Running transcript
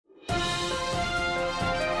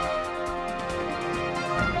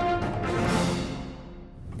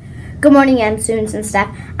Good morning, M students and staff.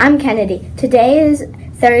 I'm Kennedy. Today is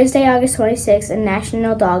Thursday, August 26th, and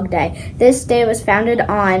National Dog Day. This day was founded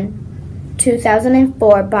on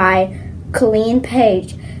 2004 by Colleen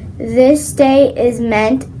Page. This day is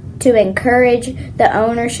meant to encourage the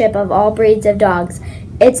ownership of all breeds of dogs.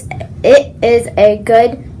 It is a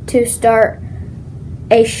good to start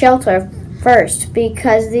a shelter first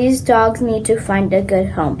because these dogs need to find a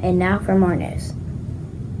good home. And now for more news.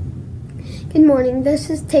 Good morning, this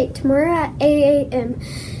is Tate. Tomorrow at 8 a.m.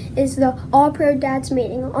 is the All-Pro Dads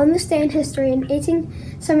meeting. On this day in history, in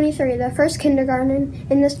 1873, the first kindergarten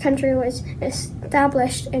in this country was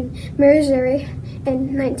established in Missouri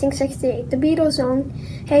in 1968. The Beatles' song,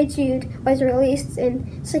 Hey Jude, was released in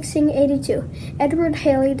 1682. Edward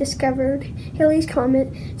Halley discovered Halley's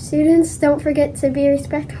Comet. Students, don't forget to be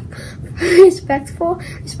respectful,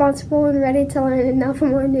 responsible, and ready to learn. And now for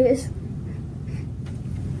more news.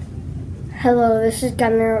 Hello, this is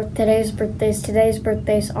Gunnar with today's birthdays. Today's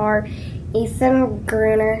birthdays are Ethan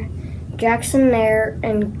Gruner, Jackson Nair,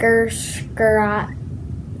 and Gershgerat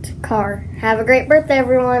Carr. Have a great birthday,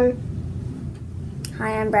 everyone.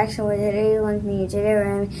 Hi, I'm Braxton with Today Lunch Media. Today we're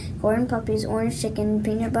having corn puppies, orange chicken,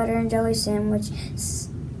 peanut butter and jelly sandwich,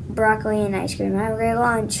 broccoli and ice cream. Have a great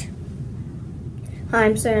lunch. Hi,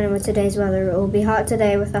 I'm Shannon with today's weather. It will be hot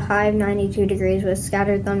today with a high of 92 degrees with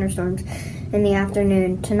scattered thunderstorms in the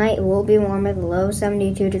afternoon. Tonight it will be warm with a low of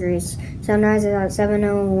 72 degrees. Sunrise is at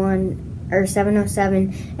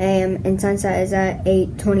 7:07 a.m. and sunset is at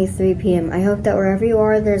 8:23 p.m. I hope that wherever you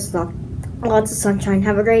are, there's lots of sunshine.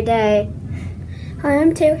 Have a great day. Hi,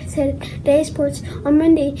 I'm Taylor with Today's Sports. On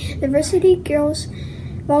Monday, the Varsity Girls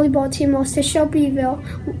volleyball team lost to Shelbyville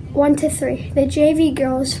 1-3. The JV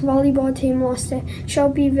girls volleyball team lost to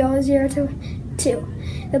Shelbyville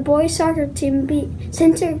 0-2. The boys soccer team beat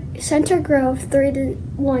Center Grove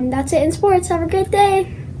 3-1. That's it in sports. Have a great day.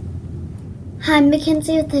 Hi, I'm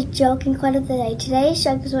Mackenzie with the joke and quote of the day. Today's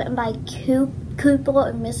joke is written by Cooper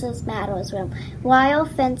and Mrs. Maddlesworth. Why are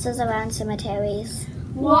fences around cemeteries?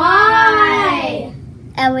 Why?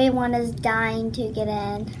 Everyone is dying to get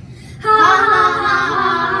in. Ha ha ha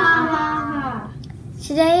ha ha.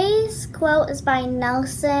 Today's quote is by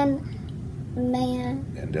Nelson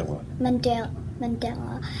Mandela.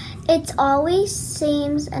 It always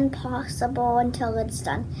seems impossible until it's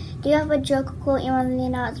done. Do you have a joke or quote you want in the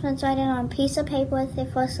announcements? Write it on a piece of paper with your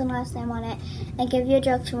first and last name on it and give your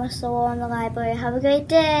joke to Mr. Wall in the library. Have a great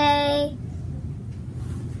day.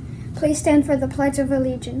 Please stand for the Pledge of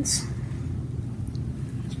Allegiance.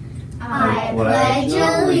 I pledge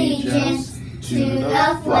allegiance to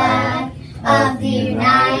the flag of the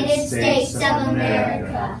United States of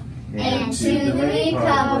America and to the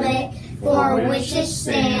republic for which it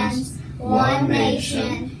stands, one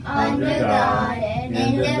nation, under God,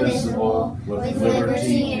 indivisible, with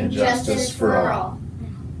liberty and justice for all.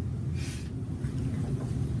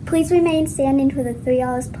 Please remain standing for the 3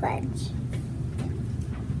 hours pledge.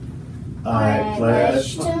 I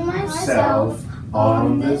pledge to myself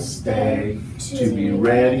on this day to be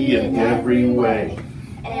ready in every way.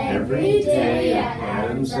 Every day at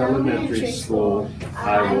Adams Elementary School,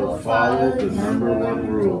 I will follow the #1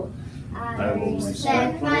 rule. I will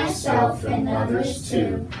respect myself and others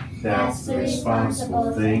too. That's the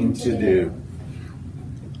responsible thing to do.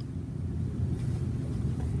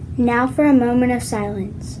 Now for a moment of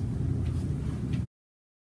silence.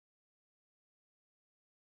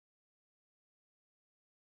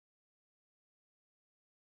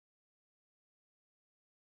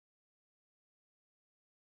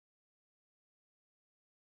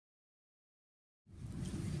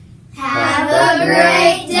 Have a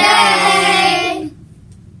great